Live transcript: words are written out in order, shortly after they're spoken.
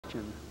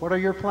question. What are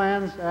your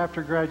plans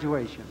after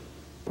graduation?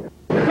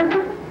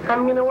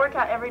 I'm going to work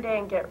out every day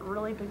and get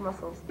really big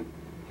muscles.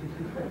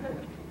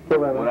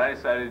 What I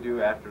decided to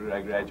do after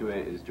I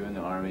graduate is join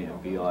the Army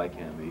and be all I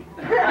can be.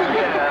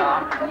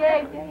 Yeah.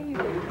 Yay, yay.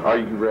 Are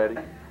you ready?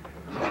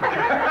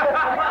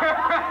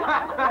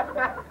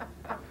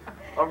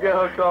 I'm going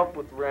to hook up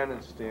with Ren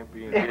and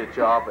Stimpy and get a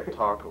job at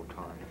Taco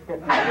Time.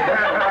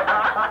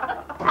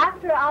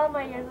 After all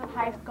my years of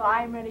high school,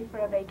 I'm ready for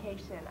a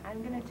vacation.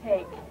 I'm going to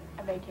take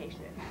a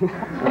vacation.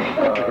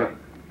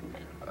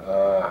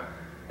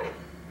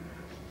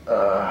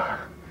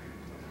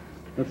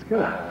 That's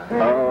good.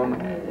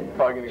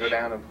 Probably gonna go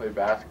down and play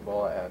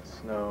basketball at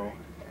Snow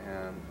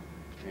and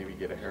maybe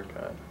get a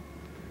haircut.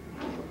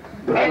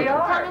 Hey,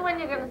 tell me when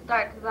you're gonna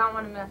start, because I don't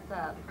want to mess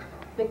up.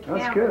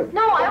 That's good.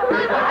 No, I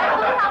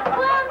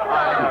I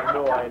have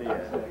no idea.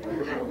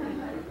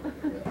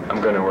 I'm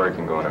gonna work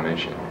and go on a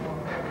mission.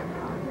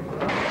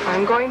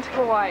 I'm going to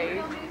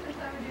Hawaii.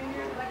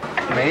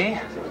 Me?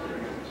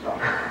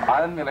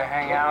 I'm gonna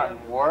hang out and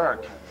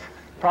work.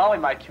 Probably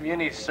my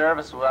community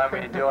service will let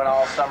me do it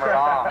all summer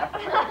long.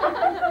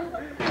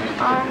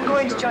 I'm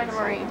going to join the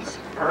Marines.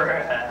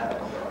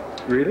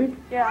 Really?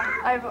 Yeah,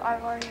 I've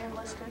already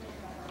enlisted.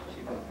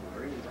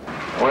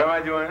 What am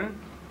I doing?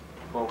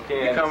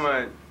 Okay. Become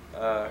a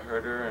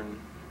herder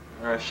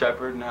or a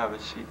shepherd and have a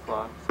sheep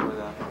flock for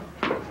the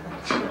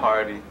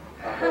party.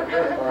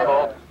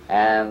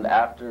 And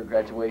after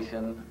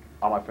graduation,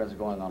 all my friends are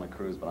going on a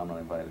cruise, but I'm not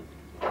invited.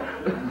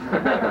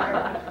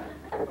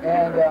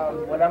 And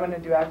what I'm going to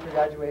do after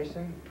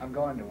graduation, I'm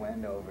going to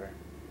Wendover.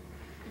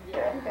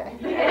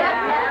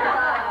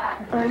 Yeah.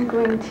 I'm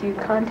going to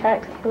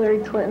contact Hillary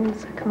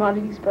Clinton's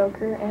commodities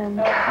broker and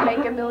make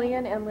 $1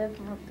 million and live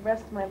the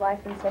rest of my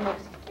life in some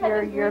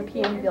obscure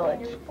European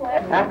village.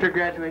 After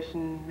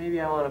graduation, maybe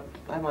I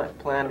might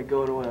plan to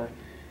go to a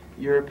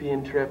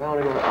European trip. I want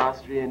to go to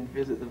Austria and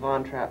visit the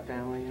Von Trapp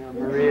family. You know,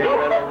 Maria,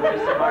 Gretel,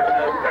 Larissa,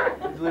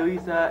 Marta,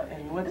 Louisa,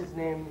 and what's his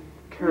name?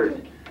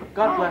 Kurt.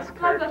 God bless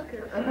Kurt. God bless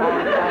Kurt.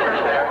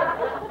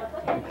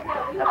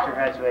 After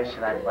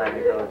graduation, I plan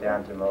to go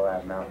down to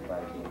Moab mountain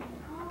biking.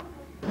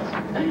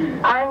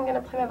 I'm going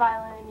to play my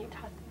violin in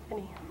Utah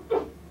Symphony.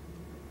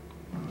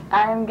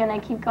 I'm gonna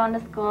keep going to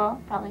school,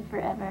 probably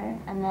forever,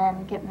 and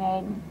then get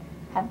married and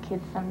have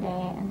kids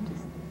someday and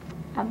just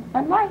have a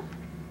fun life.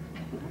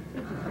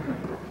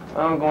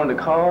 I'm going to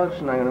college,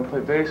 and I'm going to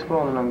play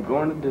baseball, and I'm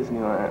going to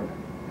Disneyland.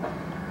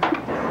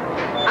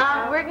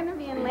 We're going to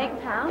be in Lake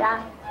Powell.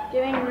 Yeah.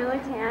 Getting really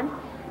tan,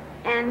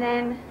 and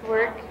then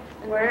work,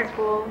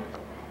 school,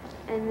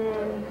 and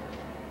then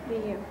be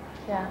you.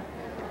 Yeah.